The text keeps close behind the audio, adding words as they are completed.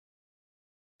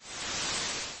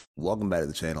Welcome back to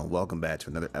the channel. Welcome back to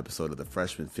another episode of the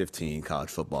Freshman 15 College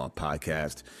Football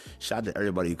Podcast. Shout out to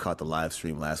everybody who caught the live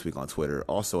stream last week on Twitter.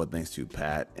 Also, a thanks to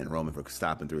Pat and Roman for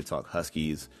stopping through to talk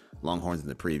Huskies, Longhorns in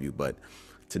the preview. But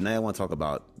tonight I want to talk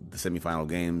about the semifinal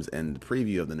games and the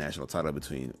preview of the national title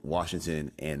between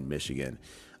Washington and Michigan.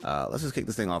 Let's just kick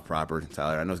this thing off proper.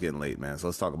 Tyler, I know it's getting late, man, so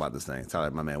let's talk about this thing. Tyler,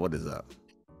 my man, what is up?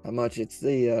 How much? It's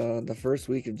the first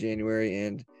week of January,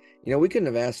 and we couldn't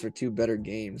have asked for two better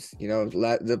games.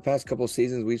 The past couple of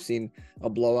seasons we've seen a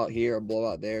blowout here, a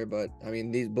blowout there, but I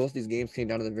mean both these games came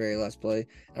down to the very last play.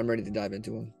 I'm ready to dive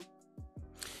into them.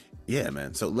 Yeah,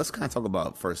 man. So let's kind of talk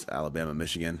about first Alabama,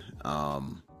 Michigan. Now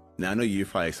I know you're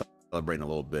probably celebrating a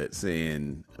little bit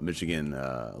seeing Michigan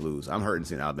lose. I'm hurting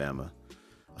seeing Alabama.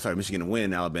 Sorry, Michigan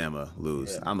win, Alabama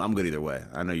lose. Yeah. I'm good either way.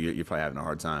 I know you're probably having a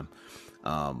hard time.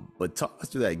 But talk us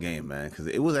through that game, man, because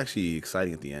it was actually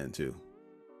exciting at the end too.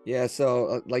 Yeah.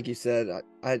 So like you said,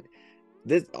 I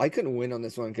couldn't win on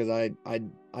this one because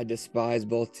I despise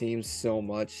both teams so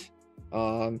much.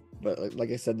 But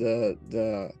like I said,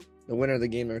 the winner of the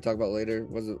game that we're talking about later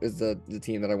is the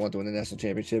team that I want to win the national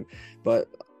championship. But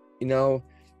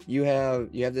you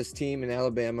have this team in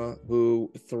Alabama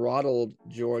who throttled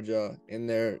Georgia in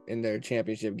their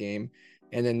championship game,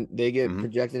 and then they get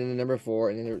projected into number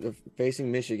 4, and then they're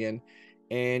facing Michigan,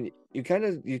 and you kind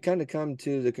of come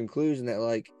to the conclusion that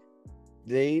like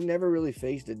they never really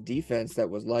faced a defense that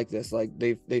was like this. Like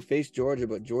they faced Georgia,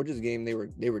 but Georgia's game they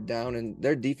were down, and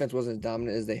their defense wasn't as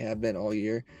dominant as they have been all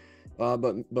year.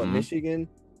 But Michigan,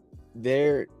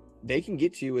 they can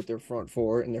get you with their front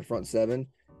 4 and their front 7.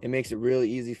 It makes it really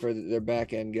easy for their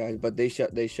back end guys. But they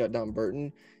shut down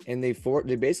Burton, and they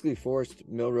basically forced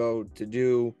Milroe to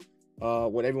do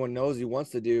what everyone knows he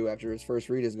wants to do after his first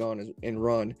read is gone and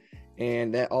run.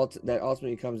 And that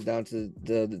ultimately comes down to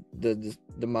the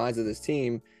demise of this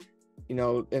team. In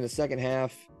the second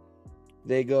half,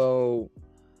 they go.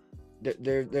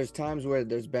 There's times where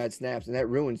there's bad snaps, and that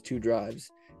ruins 2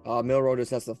 drives. Milroe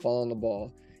just has to fall on the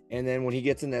ball, and then when he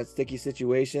gets in that sticky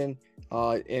situation,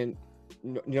 and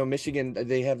Michigan,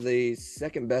 they have the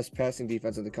second best passing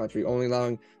defense in the country, only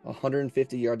allowing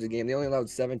 150 yards a game. They only allowed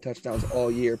 7 touchdowns all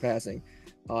year passing.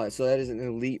 So that is an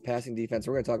elite passing defense.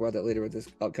 We're going to talk about that later with this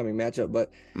upcoming matchup. But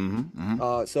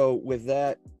so with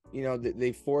that,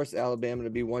 they force Alabama to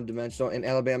be one-dimensional, and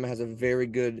Alabama has a very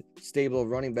good stable of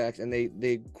running backs, and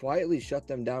they quietly shut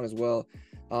them down as well.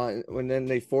 When then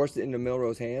they forced it into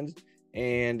Milroe's hands,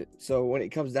 and so when it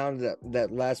comes down to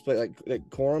that last play, like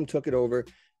Corum took it over.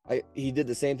 He did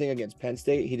the same thing against Penn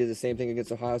State. He did the same thing against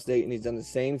Ohio State, and he's done the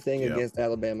same thing against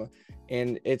Alabama.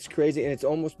 And it's crazy, and it's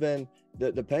almost been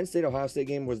the Penn State Ohio State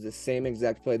game was the same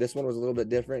exact play. This one was a little bit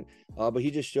different, but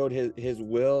he just showed his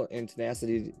will and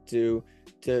tenacity to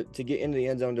get into the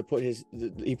end zone, to put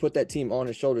he put that team on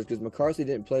his shoulders, because McCarthy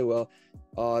didn't play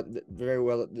very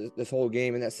well this whole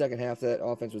game. In that second half, that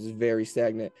offense was very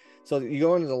stagnant. So you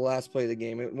go into the last play of the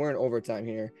game. We're in overtime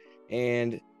here,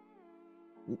 and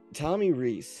Tommy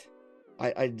Rees,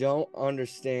 I don't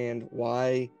understand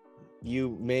why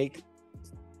you make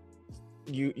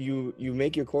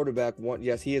your quarterback one.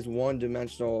 Yes, he is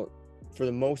one-dimensional for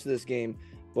the most of this game,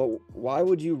 but why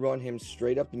would you run him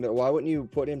straight up the middle? Why wouldn't you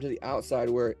put him to the outside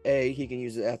where A, he can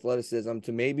use his athleticism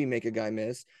to maybe make a guy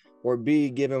miss, or B,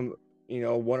 give him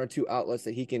 1 or 2 outlets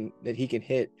that he can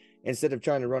hit, instead of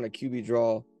trying to run a QB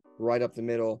draw right up the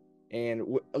middle and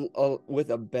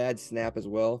with a bad snap as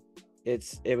well.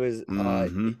 It was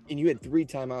and you had 3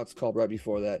 timeouts called right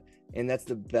before that, and that's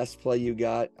the best play you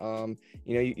got.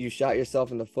 You shot yourself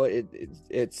in the foot.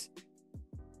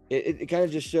 It kind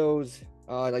of just shows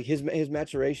like his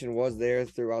maturation was there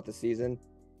throughout the season,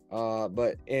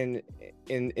 but in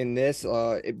this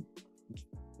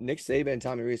Nick Saban and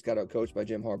Tommy Rees got outcoached by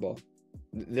Jim Harbaugh.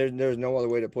 There's no other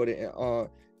way to put it.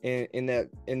 In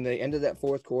the end of that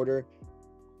fourth quarter,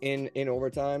 in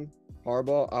overtime,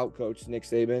 Harbaugh outcoached Nick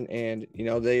Saban, and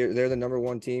they're the number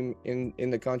 1 team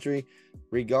in the country,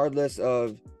 regardless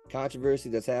of controversy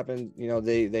that's happened.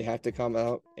 They have to come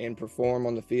out and perform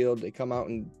on the field. They come out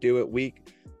and do it week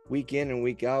in and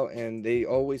week out, and they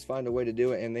always find a way to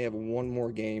do it. And they have one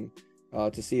more game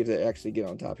to see if they actually get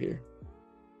on top here.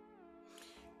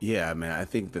 Yeah, man. I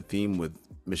think the theme with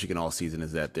Michigan all season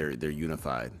is that they're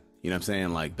unified. You know what I'm saying?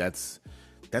 Like that's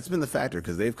been the factor,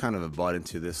 because they've kind of bought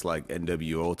into this like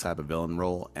NWO type of villain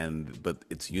role, but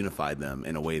it's unified them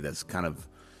in a way that's kind of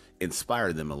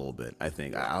inspired them a little bit. I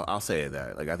think I'll say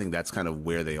that. Like I think that's kind of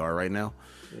where they are right now.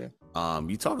 Yeah.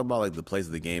 You talk about like the plays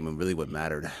of the game and really what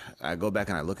mattered. I go back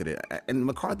and I look at it, and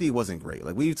McCarthy wasn't great.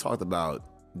 Like we've talked about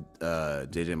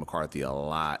JJ McCarthy a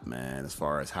lot, man, as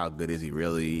far as how good is he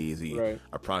really? Is he Right.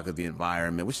 a product of the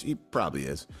environment, which he probably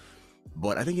is.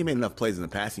 But I think he made enough plays in the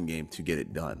passing game to get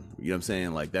it done. You know what I'm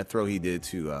saying? Like that throw he did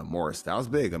to Morris, that was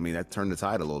big. I mean, that turned the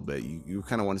tide a little bit. You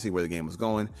kind of want to see where the game was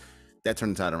going. That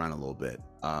turned the tide around a little bit.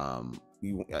 I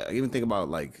even think about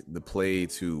like the play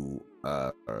to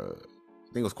I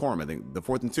think it was Corum. I think the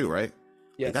 4th and 2, right?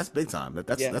 Yes. Like that's big time.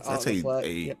 That's Yeah, that's the flat.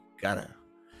 a Yep. gotta.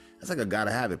 That's like a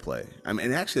gotta have it play. I mean,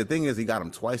 and actually the thing is, he got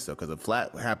him twice though, because the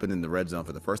flat happened in the red zone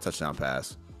for the first touchdown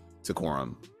pass to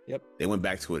Corum. Yep. They went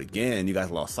back to it again. You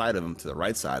guys lost sight of him to the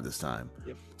right side this time.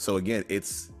 Yep. So again,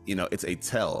 it's a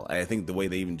tell. I think the way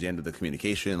they even jammed the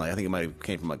communication, like I think it might have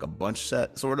came from like a bunch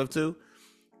set sort of too,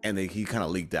 and he kind of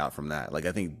leaked out from that. Like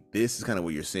I think this is kind of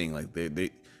what you're seeing. Like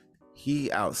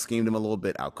he out schemed him a little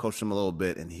bit, out coached him a little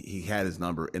bit, and he had his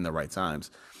number in the right times.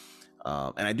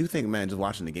 And I do think, man, just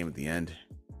watching the game at the end,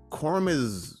 Corum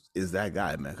is that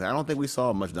guy, man. 'Cause I don't think we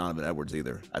saw much Donovan Edwards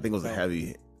either. I think it was a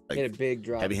heavy, like, he had a big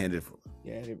drop. heavy-handed.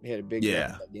 Yeah, he had a big drop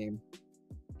in that game.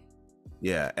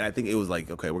 Yeah, and I think it was like,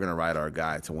 okay, we're gonna ride our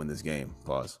guy to win this game.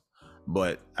 Pause.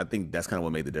 But I think that's kind of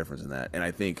what made the difference in that. And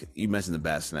I think you mentioned the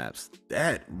bad snaps.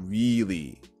 That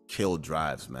really killed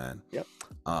drives, man. Yep.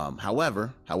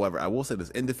 However, I will say this: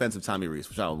 in defensive Tommy Reese,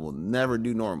 which I will never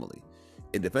do normally,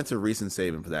 in defensive Reese and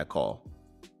saving for that call.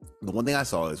 The one thing I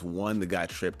saw is, one, the guy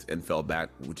tripped and fell back,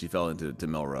 which he fell into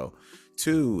Milrow.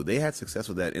 2, they had success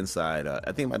with that inside. I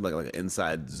think it might be like an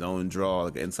inside zone draw,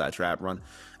 like an inside trap run.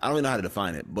 I don't really know how to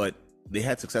define it, but they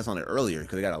had success on it earlier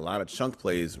because they got a lot of chunk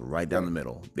plays right down the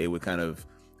middle. They would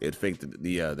they'd fake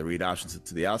the read options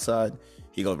to the outside.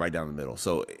 He goes right down the middle.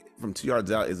 So from 2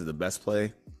 yards out, is it the best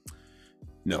play?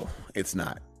 No, it's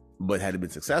not. But had it been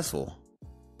successful,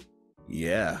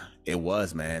 yeah, it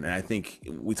was, man. And I think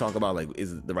we talk about, like,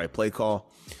 is it the right play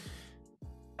call?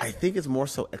 I think it's more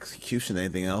so execution than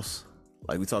anything else.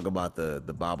 Like we talk about the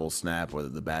bobble snap or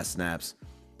the bad snaps.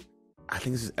 I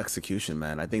think it's just execution,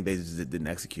 man. I think they just didn't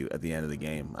execute at the end of the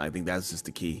game. I think that's just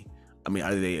the key. I mean,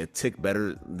 are they a tick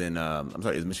better than?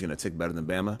 Is Michigan a tick better than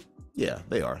Bama? Yeah,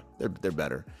 they are. They're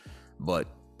better. But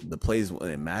the plays when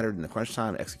it mattered in the crunch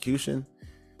time, execution,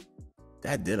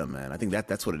 that did them, man. I think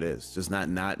that's what it is. Just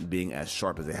not being as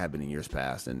sharp as they have been in years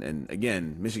past. And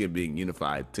again, Michigan being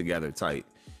unified, together, tight,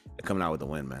 and coming out with the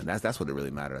win, man. That's what it really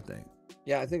mattered, I think.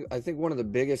 Yeah, I think one of the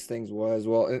biggest things was,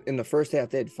 well, in the first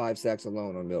half they had 5 sacks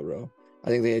alone on Milrow. I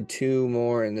think they had 2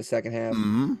 more in the second half.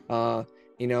 Mm-hmm.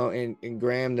 And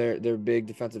Graham, their big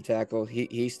defensive tackle,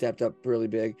 he stepped up really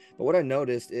big. But what I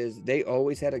noticed is they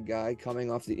always had a guy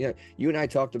coming off the. You and I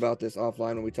talked about this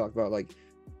offline when we talked about like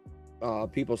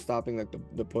people stopping like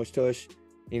the push tush,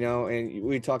 and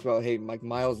we talked about, hey, like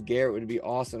Myles Garrett would be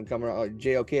awesome coming around, or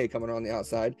JOK coming around the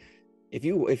outside. If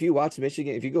you watch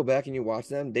Michigan, if you go back and you watch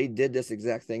them, they did this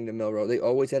exact thing to Milrow. They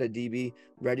always had a DB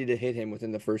ready to hit him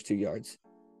within the first 2 yards.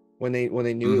 When they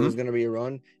knew it was going to be a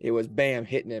run, it was bam,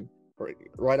 hitting him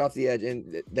right off the edge.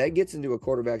 And that gets into a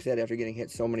quarterback's head after getting hit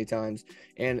so many times.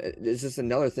 And it's just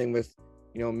another thing with,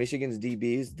 Michigan's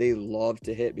DBs, they love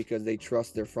to hit because they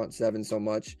trust their front seven so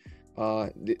much.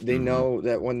 They know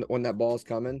that when that ball's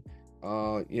coming,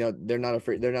 they're not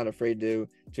afraid to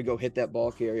go hit that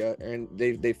ball carrier, and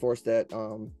they forced that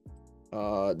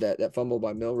that fumble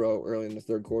by Milrow early in the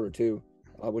third quarter too,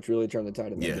 which really turned the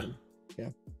tide of that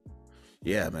game.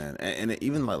 Yeah, man. And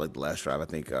even like the last drive, I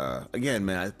think again,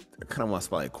 man, I kind of want to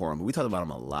spotlight Corum. We talked about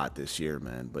him a lot this year,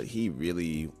 man, but he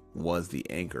really was the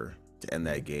anchor to end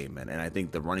that game, man. And I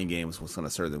think the running game was going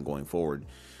to serve them going forward.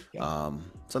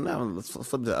 So now let's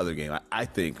flip to the other game. I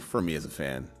think for me as a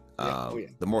fan,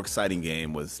 the more exciting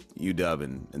game was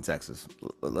UW and Texas.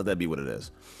 Let that be what it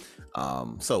is.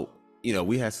 So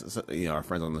we had our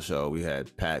friends on the show. We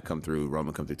had Pat come through,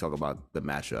 Roman come through, talk about the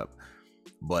matchup.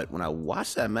 But when I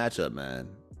watched that matchup, man,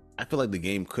 I feel like the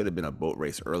game could have been a boat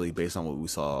race early based on what we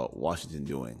saw Washington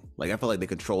doing. Like, I feel like they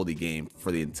controlled the game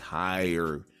for the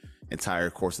entire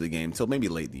course of the game until maybe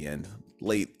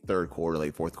late third quarter,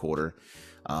 late fourth quarter.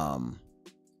 I mean,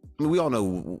 we all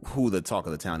know who the talk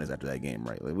of the town is after that game,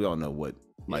 right? Like, we all know what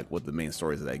the main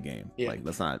stories of that game. Yeah. Like,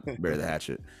 let's not bury the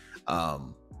hatchet.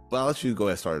 But I'll let you go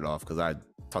ahead and start it off because I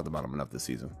talked about him enough this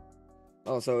season.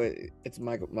 Oh, so it's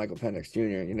Michael Penix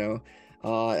Jr.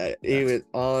 He was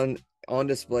on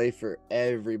display for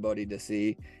everybody to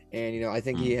see, and I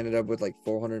think he ended up with like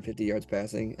 450 yards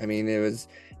passing. I mean, it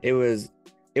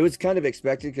was kind of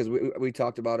expected because we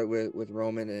talked about it with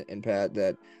Roman and Pat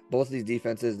that both of these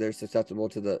defenses, they're susceptible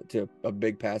to a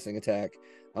big passing attack.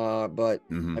 But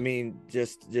I mean,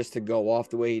 just to go off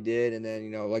the way he did, and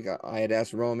then like I had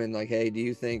asked Roman, like, hey, do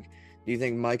you think Do you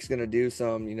think Mike's going to do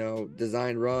some,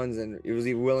 design runs? And he was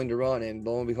even willing to run. And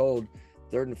lo and behold,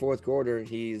 third and fourth quarter,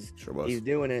 he's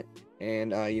doing it.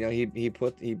 And he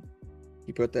put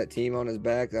that team on his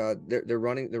back. The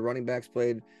running backs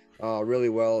played really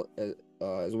well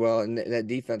as well, and that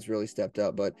defense really stepped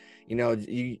up. But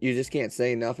you just can't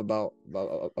say enough about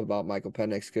Michael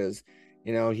Penix, because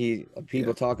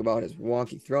people talk about his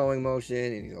wonky throwing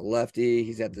motion, and he's a lefty.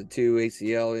 He's had the 2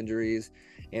 ACL injuries,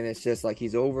 and it's just like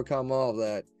he's overcome all of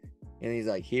that, and he's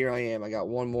like, here I am, I got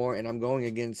one more, and I'm going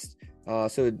against.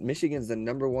 So Michigan's the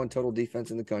number 1 total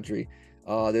defense in the country.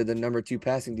 They're the number 2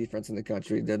 passing defense in the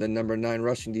country. They're the number 9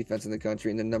 rushing defense in the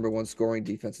country, and the number 1 scoring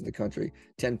defense in the country.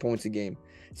 10 points a game.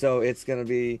 So it's going to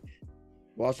be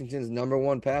Washington's number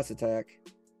 1 pass attack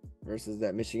versus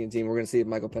that Michigan team. We're going to see if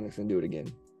Michael Penix can do it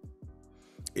again.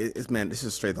 Man, this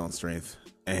is strength on strength,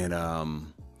 and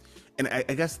I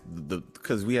guess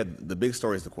because we had the big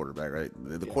story is the quarterback, right?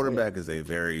 The quarterback is a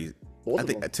very, I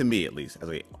think, to me at least,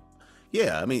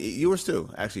 I mean, yours too,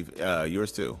 actually,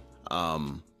 yours too.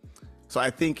 So I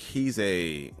think he's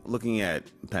looking at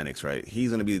Penix, right? He's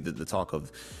going to be the talk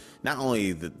of not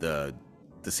only the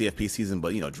CFP season,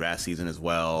 but draft season as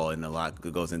well, and a lot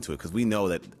goes into it, because we know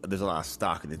that there's a lot of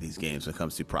stock into these games when it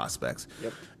comes to prospects.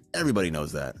 Yep. Everybody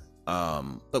knows that.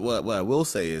 But what I will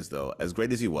say is, though, as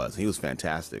great as he was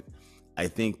fantastic. I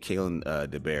think Kalen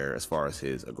DeBear, as far as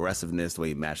his aggressiveness, the way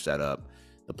he matched that up,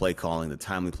 the play calling, the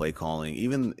timely play calling,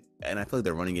 and I feel like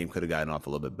their running game could have gotten off a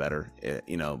little bit better,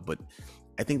 but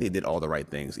I think they did all the right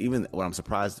things. Even what I'm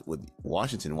surprised with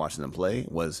Washington watching them play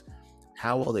was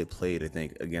how well they played, I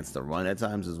think, against the run at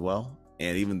times as well,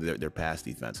 and even their pass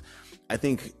defense. I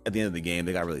think at the end of the game,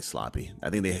 they got really sloppy. I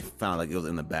think they found like it was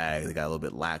in the bag. They got a little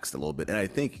bit laxed a little bit. And I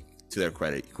think, to their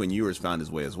credit, Quinn Ewers found his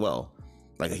way as well.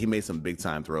 Like, he made some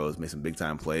big-time throws, made some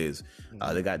big-time plays.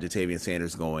 They got Jatavian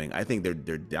Sanders going. I think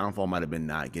their downfall might have been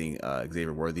not getting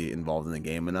Xavier Worthy involved in the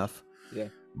game enough. Yeah.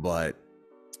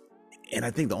 And I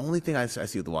think the only thing I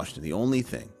see with Washington, the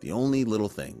only little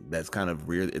thing that's kind of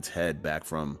reared its head back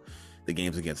from the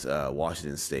games against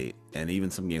Washington State and even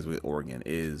some games with Oregon,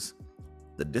 is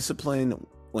the discipline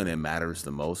when it matters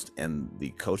the most, and the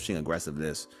coaching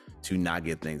aggressiveness to not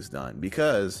get things done.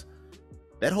 Because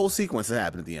that whole sequence that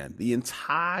happened at the end, the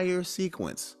entire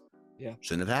sequence,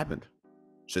 shouldn't have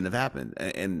happened.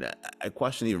 And I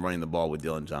question even running the ball with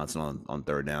Dylan Johnson on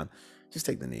third down. Just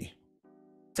take the knee.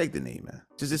 Take the knee, man.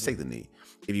 Just take the knee.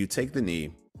 If you take the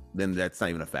knee, then that's not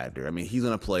even a factor. I mean, he's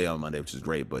going to play on Monday, which is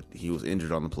great, but he was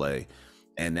injured on the play.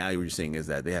 And now what you're seeing is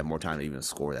that they have more time to even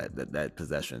score that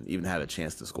possession, even have a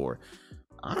chance to score.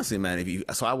 Honestly, man,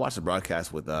 so I watched the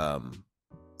broadcast with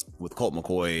Colt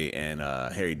McCoy and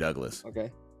Harry Douglas.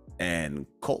 Okay. And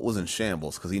Colt was in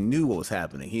shambles because he knew what was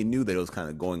happening. He knew that it was kind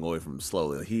of going away from him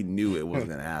slowly. He knew it wasn't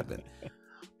going to happen.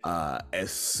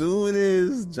 As soon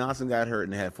as Johnson got hurt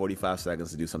and had 45 seconds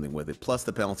to do something with it, plus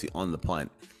the penalty on the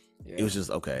punt, it was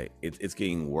just, okay, it's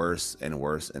getting worse and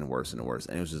worse and worse and worse.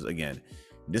 And it was just, again,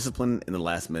 discipline in the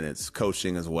last minutes,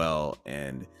 coaching as well,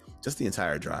 and just the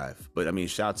entire drive. But, I mean,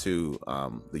 shout to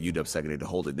the UW secondary to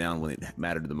hold it down when it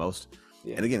mattered the most.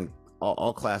 Yeah. And, again,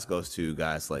 all class goes to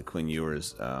guys like Quinn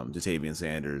Ewers, Jatavian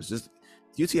Sanders. Just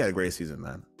UT had a great season,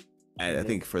 man. I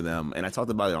think for them, and I talked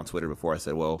about it on Twitter before. I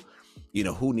said, well,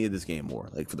 who needed this game more?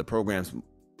 Like, for the programs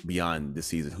beyond this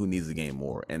season, who needs the game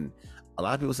more? And a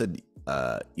lot of people said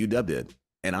UW did.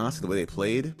 And honestly, the way they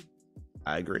played,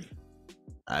 I agree.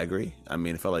 I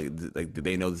mean, it felt like did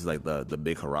they know this is like the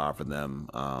big hurrah for them?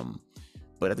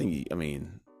 But I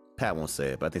mean, Pat won't say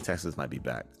it, but I think Texas might be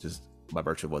back just by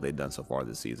virtue of what they've done so far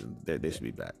this season. They should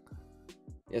be back.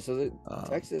 Yeah, so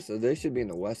Texas, so they should be in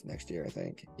the West next year, I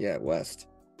think. Yeah, West.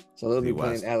 So they'll be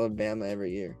playing Alabama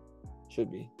every year.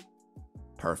 Should be.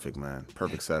 Perfect, man.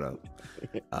 Perfect setup.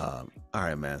 All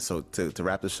right, man. So to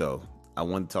wrap the show, I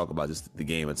want to talk about just the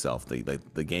game itself,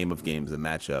 the game of games, the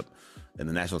matchup. In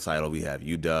the national title, we have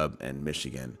UW and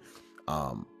Michigan.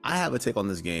 I have a take on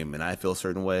this game, and I feel a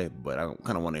certain way, but I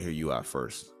kind of want to hear you out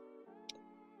first.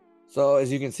 So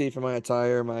as you can see from my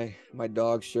attire, my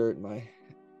dog shirt, my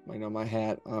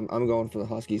hat, I'm going for the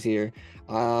Huskies here.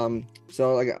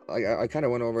 So I kind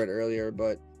of went over it earlier,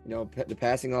 but the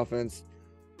passing offense,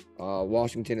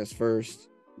 Washington is first.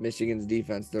 Michigan's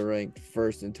defense, they're ranked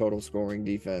first in total scoring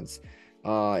defense.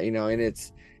 And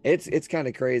it's kind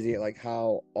of crazy, like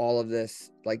how all of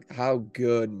this, like how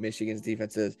good Michigan's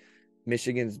defense is.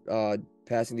 Michigan's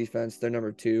passing defense, they're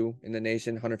number 2 in the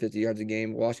nation, 150 yards a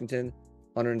game. Washington,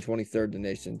 123rd in the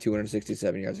nation,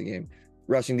 267 yards a game.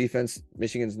 Rushing defense,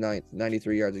 Michigan's 9th,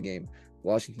 93 yards a game.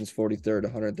 Washington's 43rd,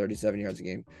 137 yards a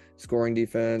game. Scoring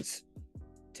defense,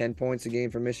 10 points a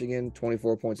game for Michigan,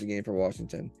 24 points a game for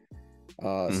Washington. So,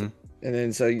 Mhm. and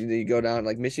then so you go down,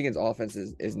 like Michigan's offense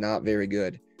is not very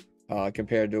good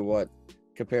compared to what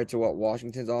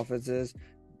Washington's offense is,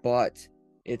 but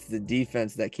it's the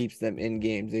defense that keeps them in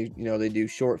games. They do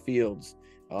short fields,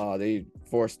 they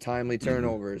force timely Mhm.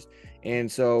 turnovers,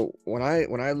 and so when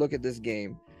I look at this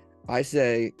game, I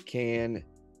say can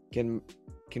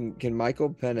Michael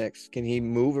Penix, can he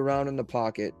move around in the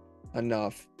pocket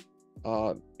enough,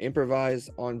 improvise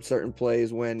on certain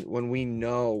plays when we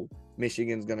know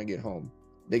Michigan's gonna get home.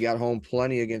 They got home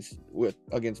plenty against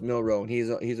Milroe, and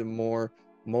he's a more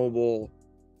mobile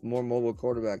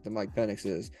quarterback than Mike Penix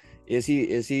is. Is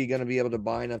he going to be able to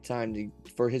buy enough time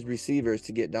for his receivers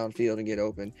to get downfield and get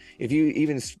open? If you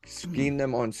even scheme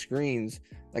them on screens,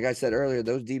 like I said earlier,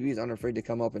 those DBs aren't afraid to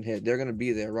come up and hit. They're going to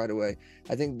be there right away.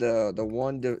 I think the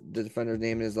the defender's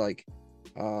name is like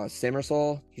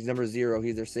Samersall. He's number 0.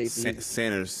 He's their safety.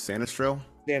 Sanders Trail.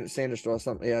 Sanders or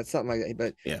something. Yeah, it's something like that.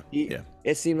 But Yeah, he, yeah.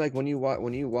 it seemed like when you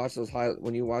watch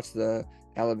the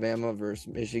Alabama versus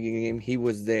Michigan game, he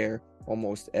was there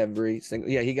almost every single.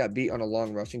 Yeah, he got beat on a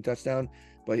long rushing touchdown,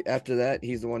 but after that,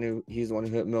 he's the one who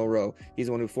hit Milroe. He's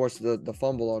the one who forced the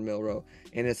fumble on Milroe,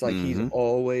 and it's like Mm-hmm.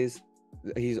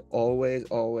 he's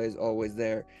always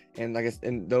there. And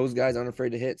and those guys aren't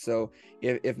afraid to hit. So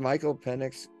if Michael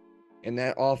Penix and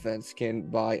that offense can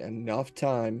buy enough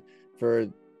time for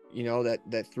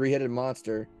that three-headed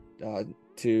monster uh,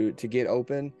 to get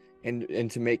open and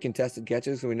to make contested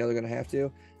catches, so we know they're going to have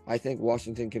to. I think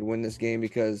Washington can win this game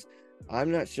because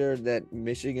I'm not sure that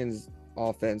Michigan's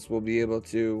offense will be able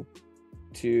to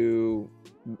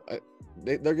uh,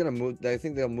 they're going to move. I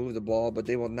think they'll move the ball, but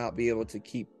they will not be able to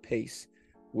keep pace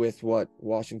with what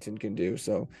Washington can do.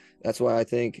 So that's why I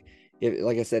think,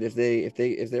 like I said, if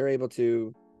they're able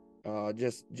to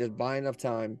just buy enough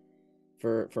time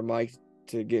for Mike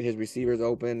to get his receivers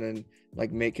open and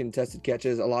like make contested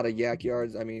catches, a lot of yak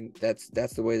yards. I mean, that's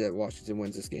the way that Washington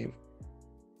wins this game.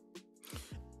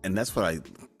 And that's what I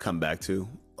come back to.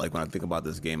 Like when I think about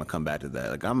this game, I come back to that.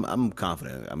 Like I'm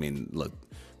confident. I mean, look,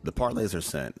 the parlays are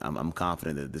sent. I'm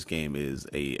confident that this game is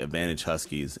a advantage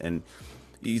Huskies. And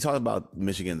you talk about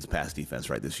Michigan's pass defense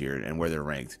right this year and where they're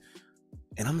ranked.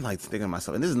 And I'm like thinking to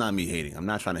myself, and this is not me hating. I'm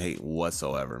not trying to hate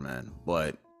whatsoever, man.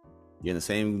 But you're in the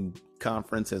same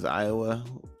conference as Iowa.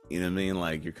 You know what I mean?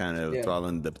 Like you're kind of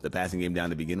throttling the passing game down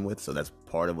to begin with. So that's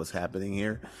part of what's happening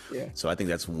here. Yeah. So I think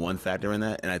that's one factor in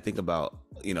that. And I think about,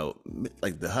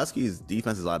 like the Huskies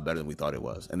defense is a lot better than we thought it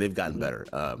was. And they've gotten better.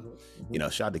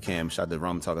 Shout out to Cam, shout out to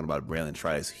Rum talking about Braylon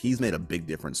Trice. He's made a big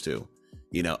difference too,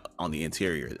 on the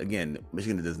interior. Again,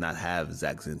 Michigan does not have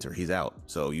Zach Zinter. He's out.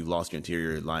 So you've lost your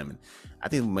interior lineman. I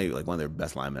think maybe like one of their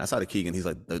best linemen. I saw the Keegan. He's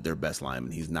like their best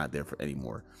lineman. He's not there for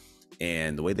anymore.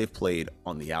 And the way they've played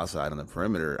on the outside, on the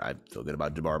perimeter, I feel good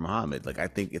about Jabbar Muhammad. Like, I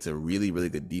think it's a really, really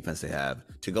good defense they have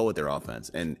to go with their offense.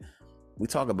 And we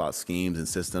talk about schemes and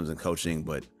systems and coaching,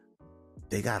 but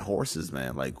they got horses,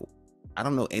 man. Like, I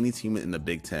don't know any team in the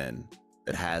Big Ten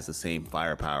that has the same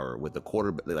firepower with the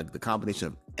quarterback, like the combination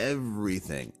of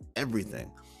everything,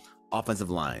 offensive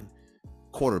line,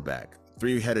 quarterback,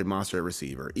 three-headed monster at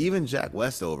receiver, even Jack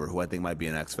Westover, who I think might be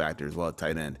an X factor as well at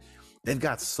tight end. They've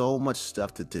got so much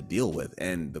stuff to deal with,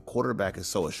 and the quarterback is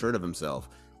so assured of himself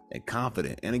and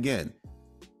confident. And again,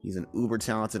 he's an uber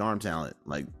talented arm talent.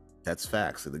 Like, that's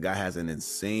facts. So the guy has an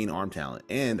insane arm talent,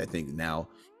 and I think now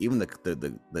even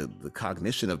the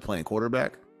cognition of playing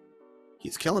quarterback,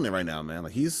 he's killing it right now, man.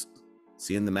 Like, he's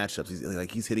seeing the matchups.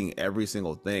 He's hitting every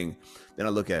single thing. Then I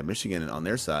look at Michigan on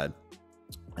their side,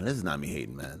 and this is not me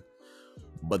hating, man.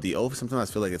 But sometimes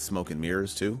I feel like it's smoke and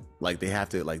mirrors too. Like they have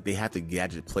to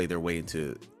gadget play their way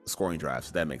into scoring drives.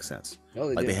 If that makes sense.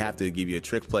 No, they have to give you a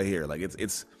trick play here. Like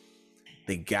it's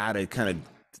they gotta kind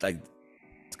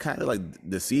of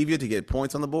deceive you to get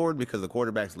points on the board because the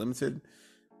quarterback's limited.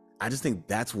 I just think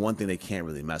that's one thing they can't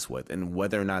really mess with. And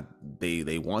whether or not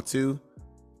they want to,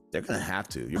 they're gonna have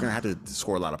to. You're gonna have to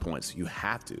score a lot of points. You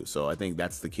have to. So I think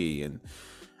that's the key. And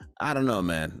I don't know,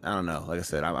 man. I don't know. Like I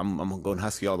said, I'm going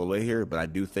Husky all the way here, but I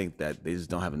do think that they just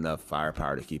don't have enough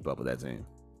firepower to keep up with that team.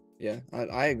 Yeah,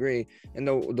 I agree. And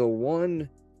the one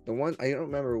I don't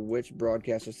remember which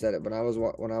broadcaster said it, but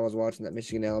when I was watching that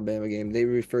Michigan Alabama game, they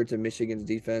referred to Michigan's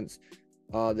defense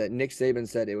that Nick Saban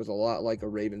said it was a lot like a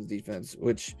Ravens defense,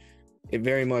 which it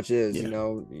very much is.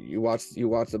 Yeah. You watch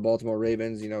the Baltimore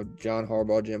Ravens. John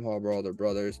Harbaugh, Jim Harbaugh, they're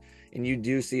brothers, and you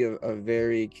do see a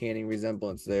very canny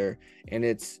resemblance there. And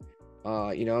it's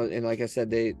and like I said,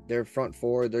 their front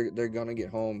four, they're gonna get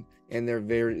home, and they're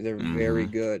very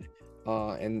good.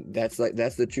 And that's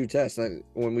the true test. Like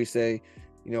when we say,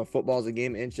 football's a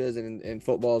game of inches and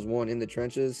football's won in the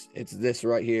trenches, it's this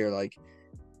right here. Like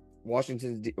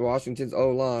Washington's O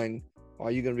line,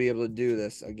 are you going to be able to do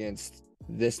this against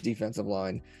this defensive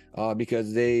line?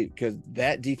 Because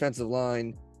that defensive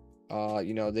line,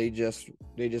 they just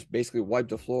basically wiped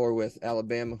the floor with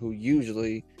Alabama, who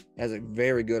usually has a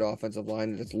very good offensive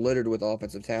line that's littered with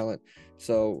offensive talent.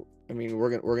 So I mean,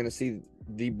 we're gonna see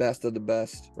the best of the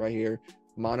best right here,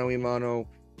 mano a mano,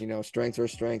 strength for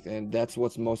strength, and that's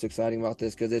what's most exciting about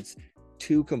this, because it's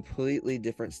two completely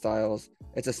different styles.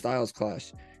 It's a styles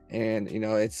clash, and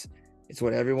it's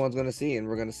what everyone's gonna see, and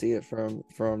we're gonna see it from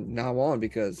now on,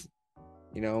 because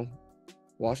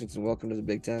Washington, welcome to the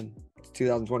Big Ten. It's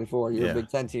 2024. You're a Big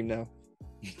Ten team now.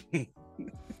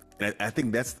 And I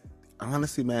think that's,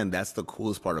 honestly, man, that's the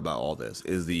coolest part about all this,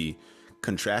 is the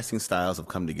contrasting styles have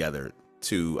come together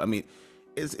to, I mean,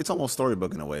 it's almost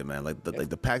storybook in a way, man. Like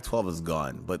the Pac-12 is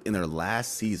gone, but in their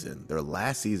last season,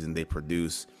 they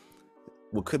produce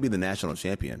what could be the national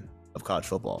champion of college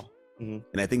football. Mm-hmm.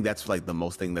 And I think that's like the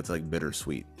most thing that's like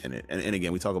bittersweet in it. And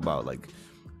again, we talk about like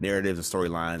narratives and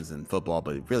storylines in football,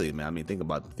 but really, man, I mean, think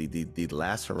about the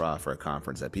last hurrah for a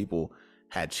conference that people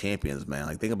had champions, man.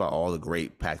 Like, think about all the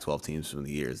great Pac-12 teams from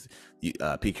the years.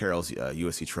 Pete Carroll's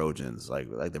USC Trojans, like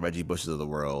the Reggie Bushes of the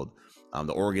world,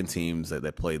 the Oregon teams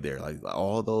that played there. Like,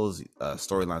 all those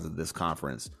storylines of this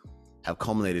conference have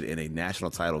culminated in a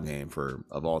national title game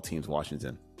of all teams,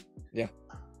 Washington. Yeah.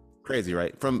 Crazy,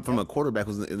 right? From a quarterback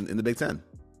who's in the Big Ten.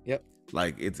 Yep.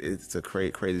 Like, it's a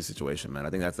crazy situation, man. I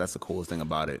think that's the coolest thing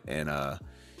about it. And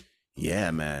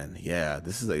yeah, man. Yeah,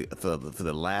 this is for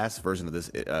the last version of this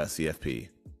CFP.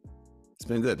 It's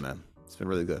been good, man. It's been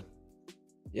really good.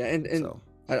 Yeah, and so,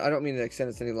 I don't mean to extend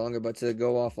this any longer, but to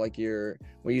go off like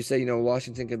when you say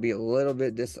Washington can be a little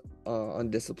bit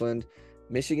undisciplined.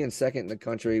 Michigan second in the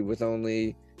country with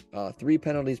only 3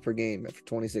 penalties per game for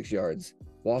 26 yards.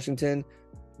 Washington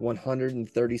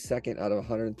 132nd out of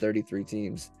 133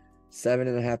 teams,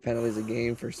 7.5 penalties a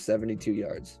game for 72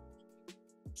 yards.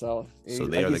 So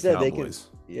they are the Cowboys.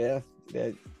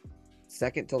 They're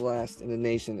second to last in the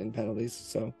nation in penalties.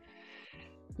 So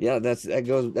yeah,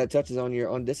 that touches on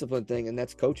your undisciplined thing, and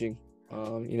that's coaching.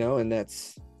 And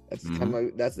that's kind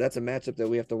of that's a matchup that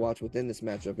we have to watch within this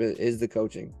matchup is the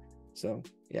coaching. So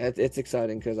yeah, it's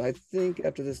exciting, because I think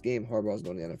after this game, Harbaugh's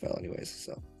going to the NFL anyways.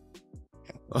 So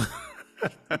yeah.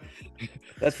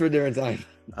 That's for a different time.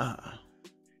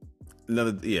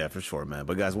 Yeah, for sure, man.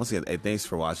 But guys, once again, hey, thanks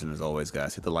for watching. As always,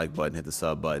 guys, hit the like button, hit the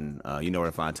sub button. You know where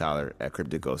to find Tyler at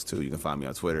Crypticos too. You can find me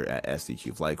on Twitter at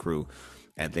S2E24 Flight Crew.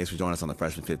 And thanks for joining us on the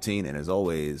Freshman 15. And as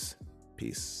always,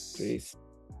 peace. Peace.